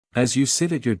As you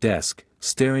sit at your desk,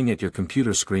 staring at your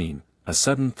computer screen, a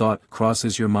sudden thought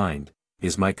crosses your mind: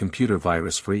 is my computer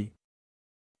virus-free?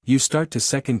 You start to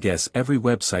second-guess every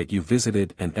website you've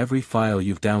visited and every file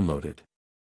you've downloaded.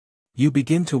 You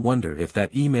begin to wonder if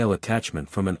that email attachment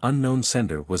from an unknown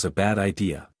sender was a bad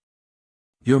idea.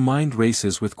 Your mind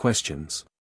races with questions.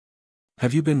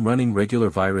 Have you been running regular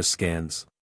virus scans?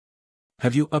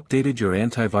 Have you updated your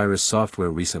antivirus software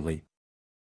recently?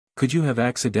 Could you have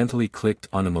accidentally clicked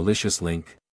on a malicious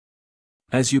link?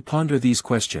 As you ponder these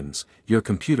questions, your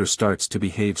computer starts to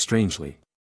behave strangely.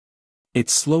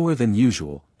 It's slower than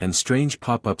usual, and strange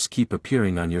pop-ups keep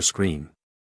appearing on your screen.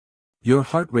 Your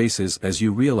heart races as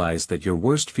you realize that your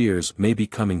worst fears may be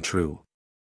coming true.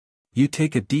 You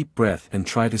take a deep breath and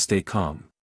try to stay calm.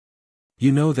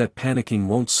 You know that panicking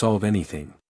won't solve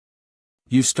anything.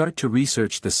 You start to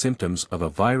research the symptoms of a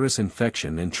virus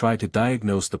infection and try to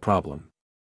diagnose the problem.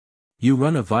 You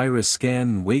run a virus scan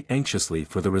and wait anxiously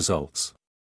for the results.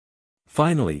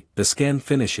 Finally, the scan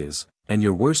finishes, and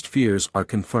your worst fears are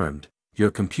confirmed: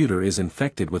 your computer is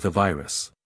infected with a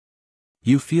virus.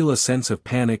 You feel a sense of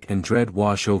panic and dread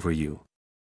wash over you.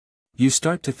 You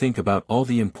start to think about all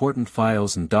the important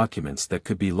files and documents that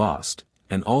could be lost,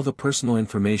 and all the personal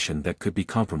information that could be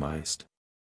compromised.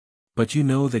 But you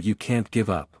know that you can't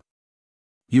give up.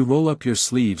 You roll up your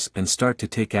sleeves and start to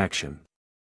take action.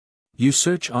 You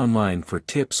search online for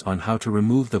tips on how to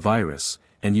remove the virus,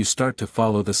 and you start to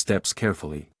follow the steps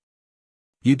carefully.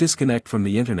 You disconnect from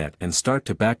the internet and start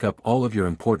to back up all of your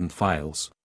important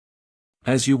files.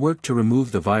 As you work to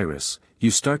remove the virus, you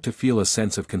start to feel a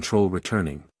sense of control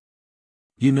returning.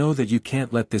 You know that you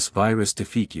can't let this virus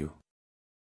defeat you.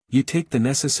 You take the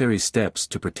necessary steps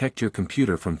to protect your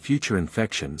computer from future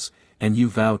infections, and you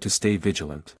vow to stay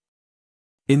vigilant.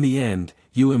 In the end,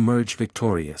 you emerge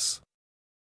victorious.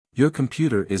 Your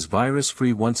computer is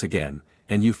virus-free once again,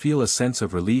 and you feel a sense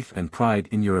of relief and pride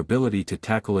in your ability to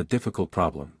tackle a difficult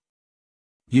problem.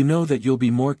 You know that you'll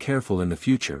be more careful in the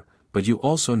future, but you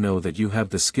also know that you have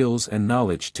the skills and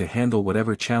knowledge to handle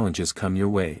whatever challenges come your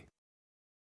way.